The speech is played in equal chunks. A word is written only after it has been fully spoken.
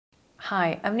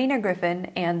Hi, I'm Nina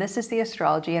Griffin, and this is the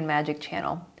Astrology and Magic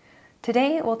channel.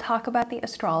 Today, we'll talk about the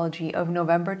astrology of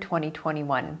November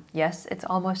 2021. Yes, it's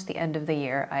almost the end of the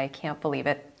year. I can't believe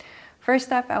it.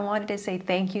 First up, I wanted to say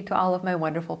thank you to all of my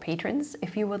wonderful patrons.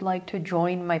 If you would like to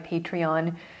join my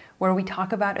Patreon, where we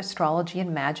talk about astrology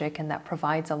and magic, and that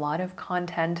provides a lot of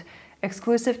content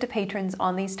exclusive to patrons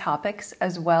on these topics,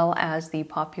 as well as the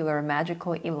popular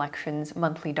Magical Elections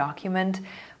monthly document,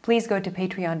 please go to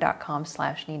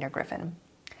patreon.com/Nina Griffin.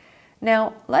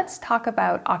 Now, let's talk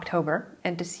about October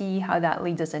and to see how that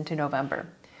leads us into November.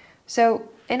 So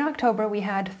in October, we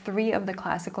had 3 of the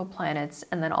classical planets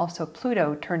and then also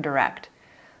Pluto turn direct.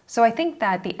 So I think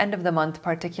that the end of the month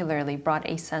particularly brought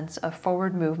a sense of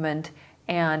forward movement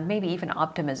and maybe even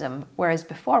optimism, whereas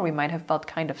before we might have felt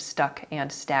kind of stuck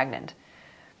and stagnant.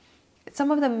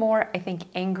 Some of the more, I think,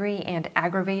 angry and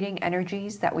aggravating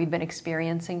energies that we've been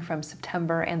experiencing from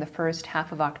September and the first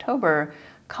half of October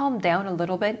calmed down a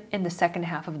little bit in the second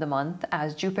half of the month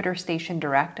as Jupiter stationed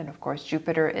direct, and of course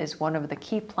Jupiter is one of the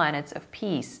key planets of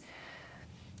peace.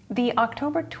 The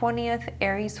October 20th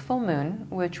Aries full moon,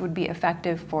 which would be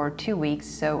effective for 2 weeks,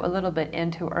 so a little bit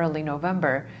into early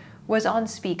November, was on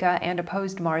Spica and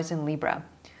opposed Mars in Libra.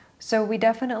 So we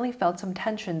definitely felt some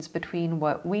tensions between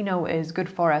what we know is good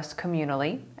for us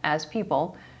communally as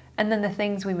people, and then the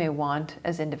things we may want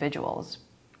as individuals.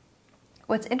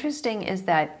 What's interesting is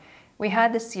that we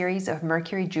had this series of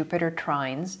Mercury-Jupiter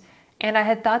trines, and I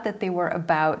had thought that they were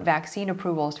about vaccine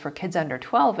approvals for kids under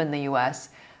 12 in the US,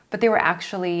 but they were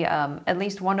actually, at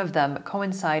least one of them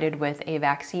coincided with a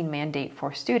vaccine mandate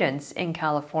for students in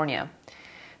California.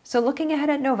 So looking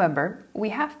ahead at November, we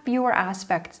have fewer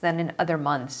aspects than in other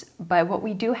months, but what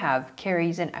we do have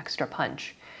carries an extra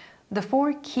punch. The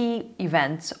 4 key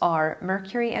events are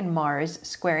Mercury and Mars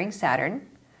squaring Saturn,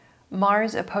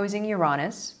 Mars opposing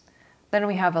Uranus, then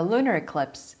we have a lunar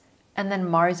eclipse, and then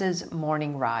Mars's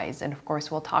morning rise. And of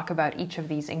course, we'll talk about each of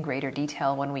these in greater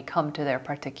detail when we come to their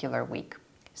particular week.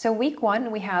 So week 1,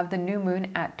 we have the new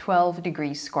moon at 12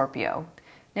 degrees Scorpio.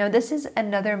 Now this is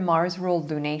another Mars-ruled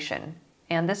lunation.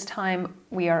 And this time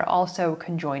we are also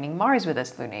conjoining Mars with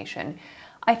this lunation.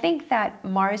 I think that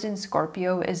Mars in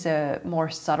Scorpio is a more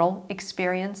subtle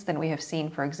experience than we have seen,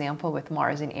 for example, with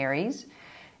Mars in Aries.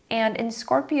 And in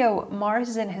Scorpio, Mars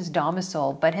is in his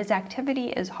domicile, but his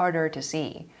activity is harder to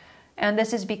see. And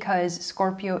this is because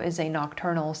Scorpio is a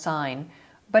nocturnal sign,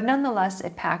 but nonetheless,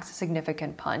 it packs a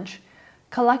significant punch.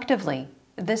 Collectively,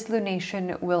 this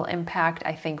lunation will impact,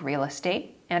 I think, real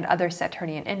estate and other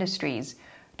Saturnian industries,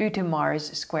 due to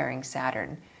Mars squaring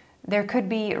Saturn. There could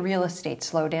be real estate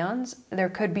slowdowns. There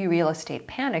could be real estate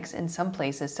panics in some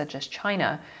places, such as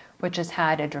China, which has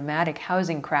had a dramatic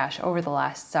housing crash over the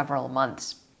last several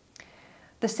months.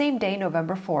 The same day,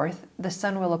 November 4th, the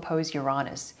Sun will oppose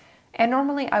Uranus. And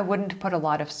normally I wouldn't put a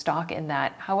lot of stock in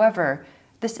that. However,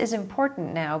 this is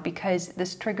important now because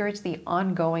this triggers the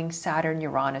ongoing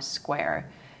Saturn-Uranus square.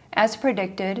 As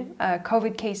predicted,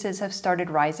 COVID cases have started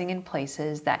rising in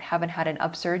places that haven't had an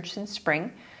upsurge since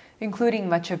spring, including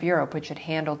much of Europe, which had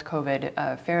handled COVID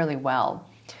fairly well.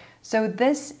 So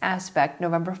this aspect,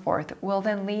 November 4th, will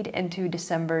then lead into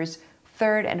December's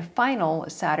 3rd and final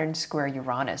Saturn square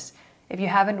Uranus. If you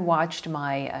haven't watched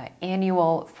my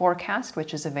annual forecast,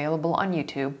 which is available on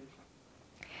YouTube,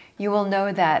 you will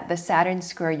know that the Saturn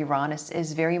square Uranus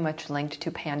is very much linked to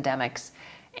pandemics,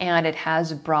 and it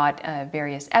has brought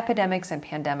various epidemics and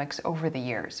pandemics over the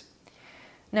years.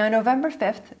 Now, November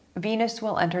 5th, Venus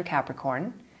will enter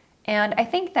Capricorn, and I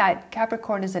think that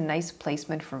Capricorn is a nice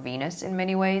placement for Venus in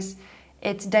many ways.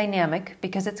 It's dynamic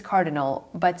because it's cardinal,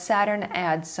 but Saturn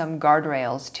adds some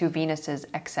guardrails to Venus's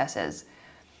excesses.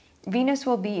 Venus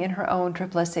will be in her own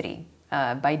triplicity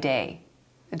by day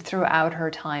throughout her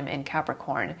time in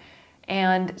Capricorn.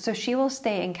 And so she will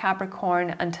stay in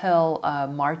Capricorn until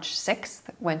March 6th,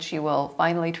 when she will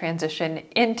finally transition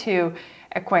into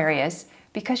Aquarius,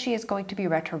 because she is going to be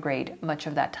retrograde much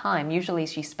of that time. Usually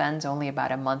she spends only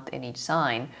about a month in each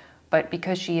sign, but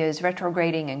because she is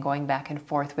retrograding and going back and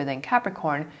forth within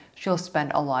Capricorn, she'll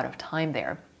spend a lot of time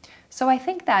there. So I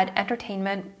think that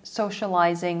entertainment,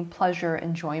 socializing, pleasure,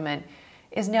 enjoyment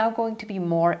is now going to be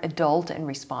more adult and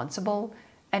responsible,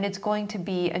 and it's going to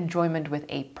be enjoyment with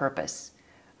a purpose.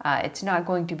 It's not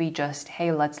going to be just,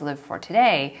 hey, let's live for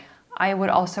today. I would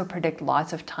also predict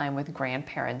lots of time with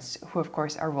grandparents, who of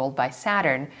course are ruled by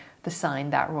Saturn, the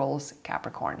sign that rules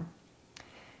Capricorn.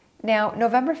 Now,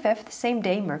 November 5th, same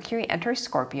day, Mercury enters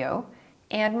Scorpio,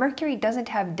 and Mercury doesn't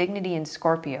have dignity in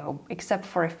Scorpio, except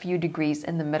for a few degrees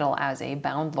in the middle as a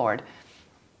bound lord.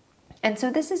 And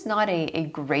so this is not a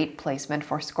great placement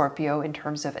for Scorpio in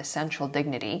terms of essential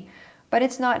dignity, but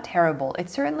it's not terrible. It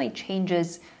certainly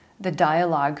changes the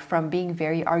dialogue from being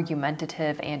very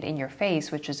argumentative and in your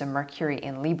face, which is a Mercury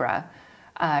in Libra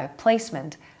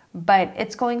placement, but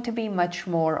it's going to be much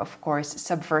more, of course,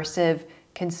 subversive,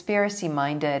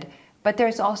 conspiracy-minded, but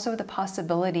there's also the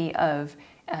possibility of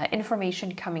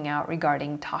information coming out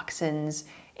regarding toxins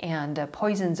and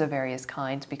poisons of various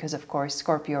kinds because, of course,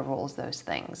 Scorpio rules those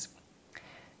things.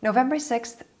 November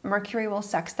 6th, Mercury will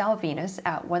sextile Venus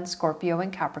at 1 Scorpio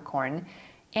in Capricorn,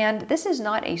 and this is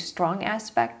not a strong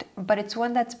aspect, but it's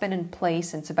one that's been in place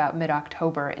since about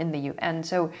mid-October in the U.S. And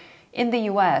so in the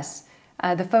U.S.,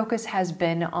 the focus has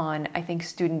been on, I think,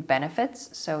 student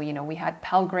benefits. So, we had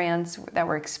Pell Grants that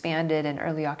were expanded in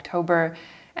early October,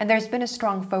 and there's been a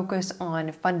strong focus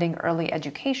on funding early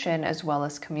education as well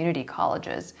as community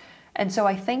colleges. And so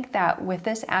I think that with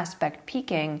this aspect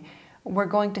peaking, we're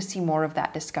going to see more of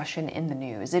that discussion in the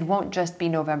news. It won't just be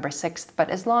November 6th, but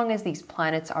as long as these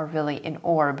planets are really in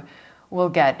orb, we'll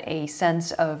get a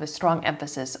sense of a strong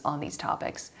emphasis on these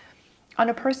topics. On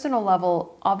a personal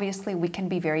level, obviously, we can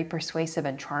be very persuasive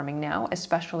and charming now,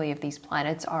 especially if these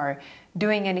planets are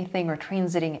doing anything or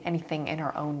transiting anything in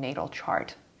our own natal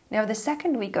chart. Now, the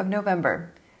second week of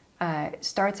November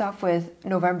starts off with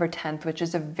November 10th, which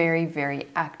is a very, very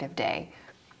active day.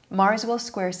 Mars will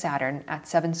square Saturn at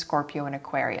 7 Scorpio in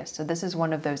Aquarius. So this is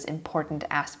one of those important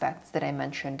aspects that I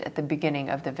mentioned at the beginning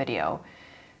of the video.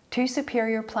 Two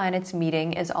superior planets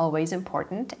meeting is always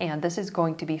important, and this is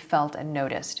going to be felt and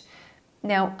noticed.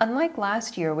 Now, unlike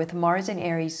last year with Mars in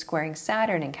Aries squaring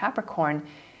Saturn in Capricorn,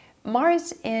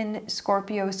 Mars in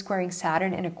Scorpio squaring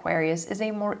Saturn in Aquarius is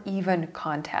a more even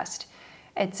contest.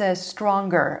 It's a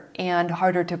stronger and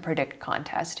harder to predict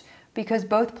contest because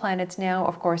both planets now,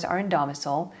 of course, are in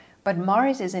domicile, but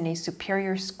Mars is in a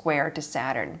superior square to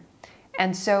Saturn.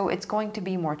 And so it's going to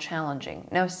be more challenging.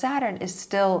 Now, Saturn is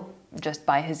still, just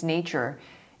by his nature,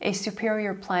 a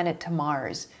superior planet to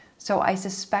Mars. So I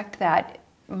suspect that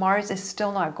Mars is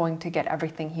still not going to get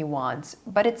everything he wants,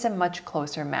 but it's a much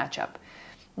closer matchup.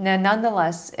 Now,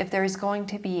 nonetheless, if there is going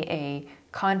to be a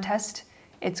contest,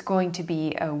 it's going to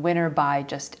be a winner by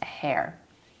just a hair.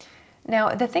 Now,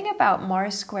 the thing about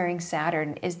Mars squaring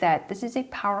Saturn is that this is a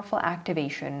powerful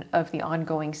activation of the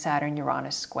ongoing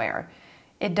Saturn-Uranus square.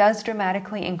 It does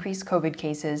dramatically increase COVID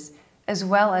cases, as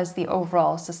well as the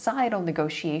overall societal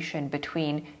negotiation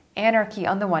between anarchy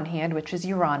on the one hand, which is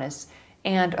Uranus,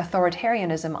 and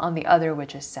authoritarianism on the other,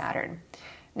 which is Saturn.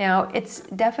 Now, it's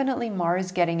definitely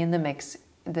Mars getting in the mix.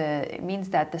 It means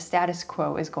that the status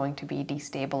quo is going to be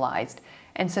destabilized.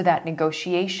 And so that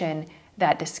negotiation,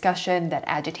 that discussion, that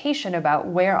agitation about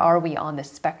where are we on the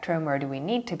spectrum, where do we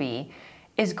need to be,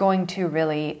 is going to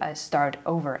really start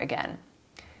over again.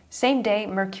 Same day,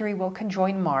 Mercury will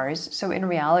conjoin Mars. So in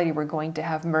reality, we're going to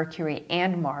have Mercury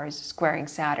and Mars squaring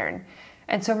Saturn.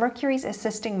 And so Mercury's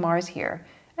assisting Mars here.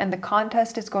 And the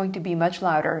contest is going to be much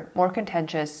louder, more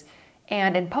contentious,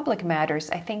 and in public matters,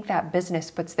 I think that business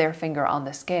puts their finger on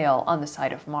the scale on the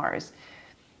side of Mars.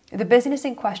 The business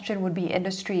in question would be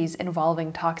industries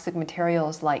involving toxic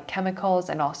materials like chemicals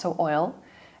and also oil,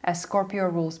 as Scorpio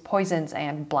rules poisons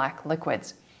and black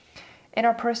liquids. In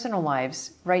our personal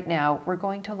lives, right now, we're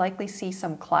going to likely see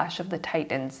some clash of the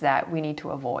titans that we need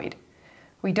to avoid.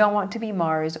 We don't want to be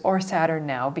Mars or Saturn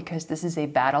now because this is a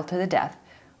battle to the death,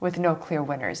 with no clear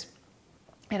winners.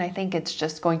 And I think it's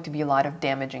just going to be a lot of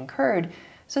damage incurred.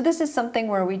 So this is something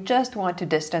where we just want to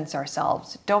distance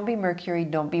ourselves. Don't be Mercury,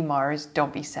 don't be Mars,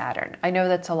 don't be Saturn. I know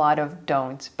that's a lot of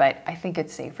don'ts, but I think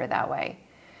it's safer that way.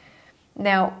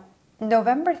 Now,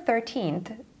 November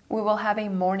 13th, we will have a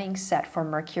morning set for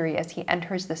Mercury as he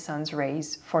enters the sun's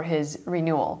rays for his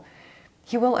renewal.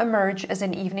 He will emerge as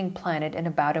an evening planet in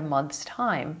about a month's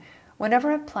time.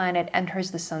 Whenever a planet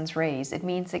enters the sun's rays, it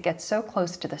means it gets so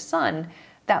close to the sun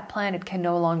that planet can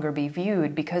no longer be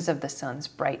viewed because of the sun's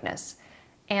brightness.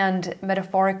 And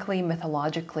metaphorically,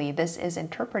 mythologically, this is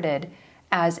interpreted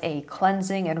as a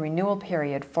cleansing and renewal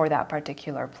period for that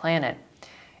particular planet.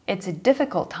 It's a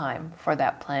difficult time for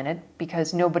that planet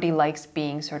because nobody likes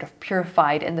being sort of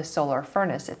purified in the solar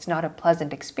furnace. It's not a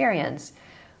pleasant experience,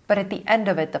 but at the end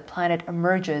of it, the planet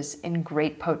emerges in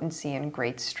great potency and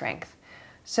great strength.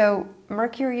 So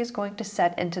Mercury is going to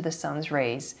set into the sun's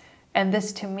rays, and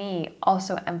this to me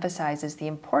also emphasizes the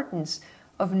importance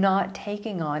of not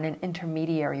taking on an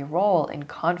intermediary role in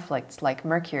conflicts like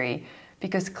Mercury,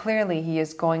 because clearly he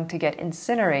is going to get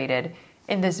incinerated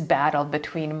in this battle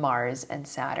between Mars and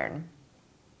Saturn.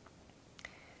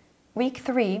 Week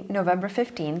 3, November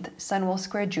 15th, Sun will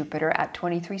square Jupiter at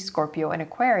 23 Scorpio in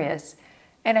Aquarius,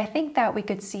 And I think that we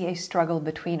could see a struggle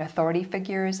between authority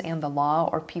figures and the law,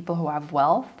 or people who have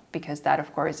wealth, because that,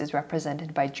 of course, is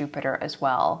represented by Jupiter as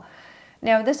well.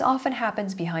 Now, this often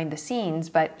happens behind the scenes,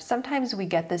 but sometimes we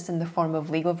get this in the form of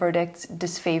legal verdicts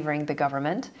disfavoring the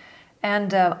government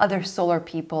and other solar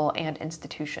people and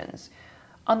institutions.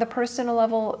 On the personal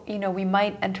level, we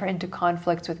might enter into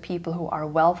conflicts with people who are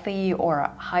wealthy or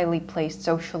highly placed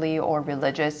socially or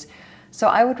religious. So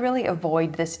I would really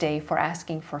avoid this day for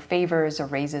asking for favors or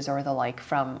raises or the like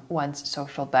from one's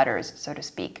social betters, so to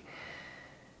speak.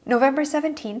 November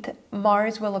 17th,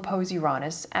 Mars will oppose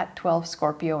Uranus at 12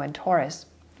 Scorpio and Taurus,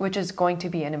 which is going to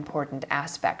be an important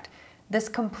aspect. This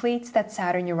completes that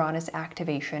Saturn-Uranus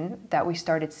activation that we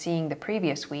started seeing the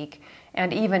previous week,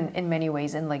 and even in many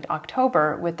ways in late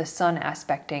October with the Sun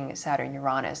aspecting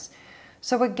Saturn-Uranus.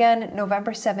 So again,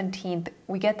 November 17th,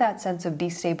 we get that sense of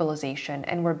destabilization,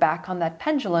 and we're back on that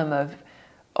pendulum of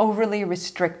overly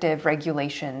restrictive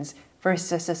regulations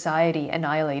versus society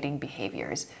annihilating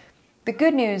behaviors. The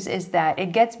good news is that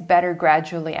it gets better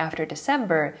gradually after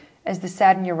December as the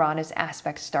Saturn-Uranus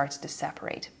aspect starts to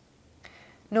separate.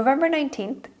 November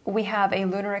 19th, we have a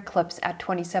lunar eclipse at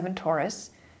 27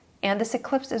 Taurus, and this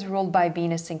eclipse is ruled by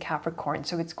Venus in Capricorn,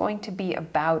 so it's going to be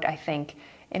about, I think,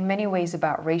 in many ways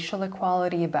about racial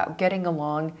equality, about getting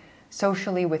along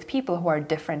socially with people who are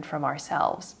different from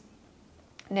ourselves.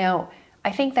 Now,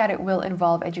 I think that it will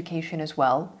involve education as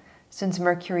well, since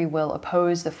Mercury will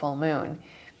oppose the full moon.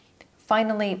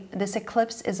 Finally, this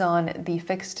eclipse is on the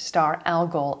fixed star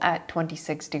Algol at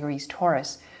 26 degrees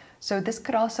Taurus, so this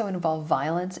could also involve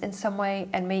violence in some way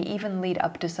and may even lead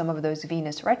up to some of those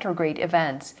Venus retrograde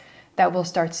events that we'll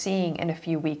start seeing in a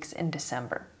few weeks in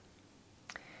December.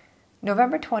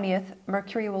 November 20th,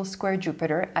 Mercury will square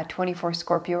Jupiter at 24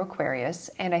 Scorpio Aquarius,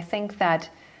 and I think that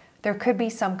there could be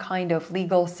some kind of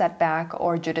legal setback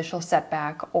or judicial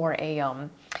setback or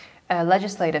a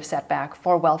legislative setback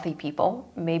for wealthy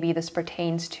people. Maybe this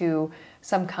pertains to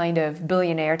some kind of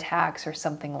billionaire tax or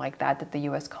something like that that the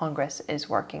US Congress is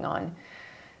working on.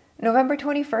 November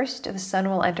 21st, the Sun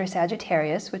will enter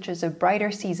Sagittarius, which is a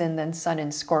brighter season than Sun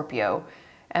in Scorpio.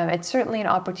 It's certainly an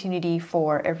opportunity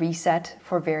for a reset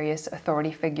for various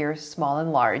authority figures, small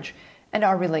and large, and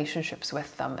our relationships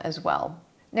with them as well.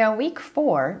 Now, week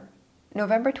 4,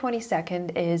 November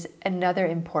 22nd, is another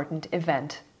important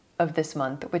event of this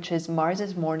month, which is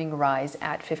Mars's morning rise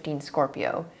at 15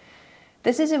 Scorpio.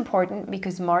 This is important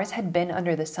because Mars had been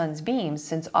under the Sun's beams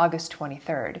since August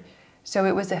 23rd. So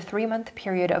it was a 3-month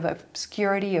period of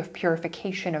obscurity, of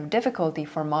purification, of difficulty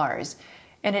for Mars.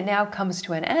 And it now comes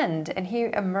to an end, and he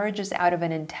emerges out of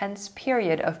an intense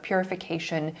period of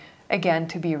purification, again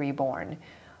to be reborn.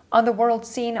 On the world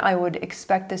scene, I would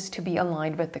expect this to be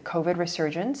aligned with the COVID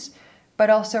resurgence,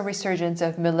 but also resurgence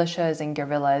of militias and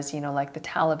guerrillas, like the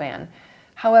Taliban.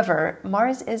 However,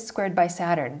 Mars is squared by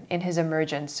Saturn in his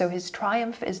emergence, so his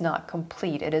triumph is not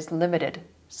complete. It is limited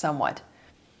somewhat.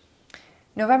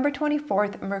 November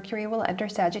 24th, Mercury will enter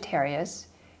Sagittarius,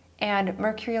 and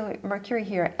Mercury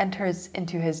here enters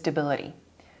into his debility.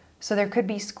 So there could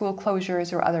be school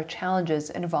closures or other challenges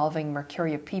involving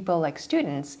Mercurial people like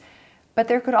students, but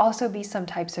there could also be some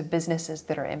types of businesses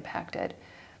that are impacted.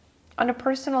 On a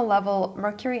personal level,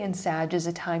 Mercury in Sag is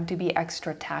a time to be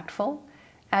extra tactful,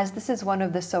 as this is one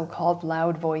of the so-called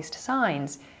loud-voiced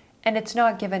signs, and it's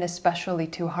not given especially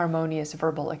to harmonious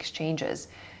verbal exchanges.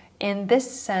 In this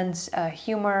sense,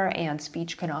 humor and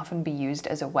speech can often be used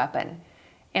as a weapon.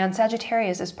 And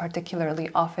Sagittarius is particularly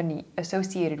often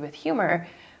associated with humor,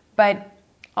 but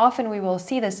often we will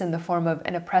see this in the form of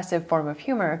an oppressive form of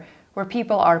humor where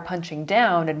people are punching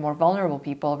down at more vulnerable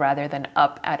people rather than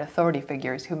up at authority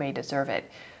figures who may deserve it.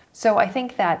 So I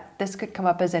think that this could come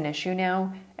up as an issue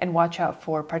now, and watch out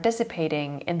for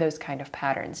participating in those kind of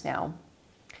patterns now.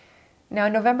 Now,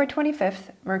 November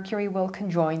 25th, Mercury will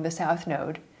conjoin the South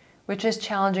Node, which is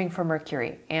challenging for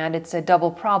Mercury, and it's a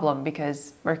double problem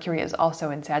because Mercury is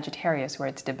also in Sagittarius where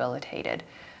it's debilitated.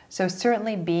 So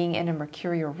certainly being in a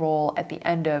Mercurial role at the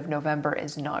end of November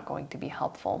is not going to be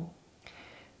helpful.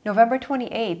 November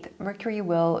 28th, Mercury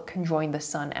will conjoin the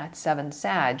Sun at 7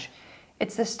 Sag.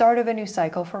 It's the start of a new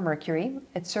cycle for Mercury.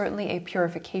 It's certainly a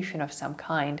purification of some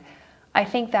kind. I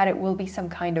think that it will be some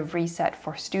kind of reset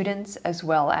for students as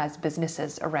well as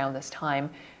businesses around this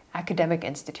time, academic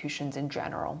institutions in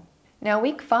general. Now,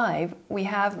 week 5, we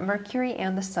have Mercury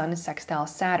and the Sun sextile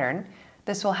Saturn.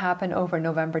 This will happen over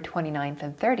November 29th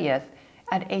and 30th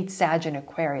at 8 Sag in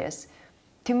Aquarius.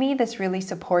 To me, this really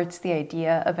supports the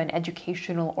idea of an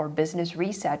educational or business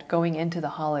reset going into the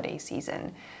holiday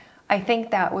season. I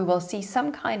think that we will see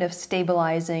some kind of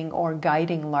stabilizing or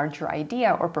guiding larger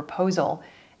idea or proposal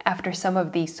after some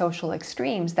of the social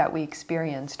extremes that we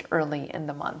experienced early in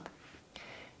the month.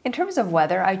 In terms of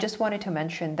weather, I just wanted to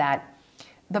mention that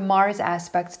the Mars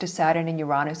aspects to Saturn and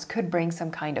Uranus could bring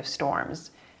some kind of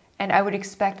storms, and I would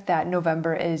expect that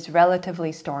November is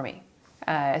relatively stormy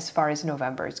as far as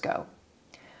Novembers go.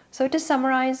 So to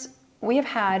summarize, we have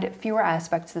had fewer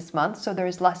aspects this month, so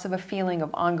there's less of a feeling of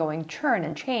ongoing churn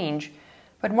and change,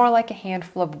 but more like a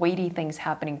handful of weighty things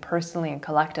happening personally and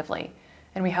collectively,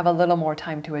 and we have a little more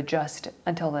time to adjust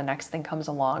until the next thing comes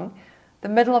along. The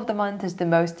middle of the month is the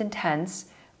most intense,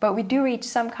 but we do reach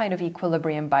some kind of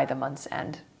equilibrium by the month's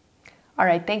end.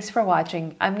 Alright, thanks for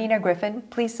watching. I'm Nina Griffin.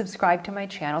 Please subscribe to my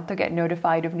channel to get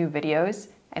notified of new videos,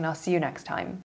 and I'll see you next time.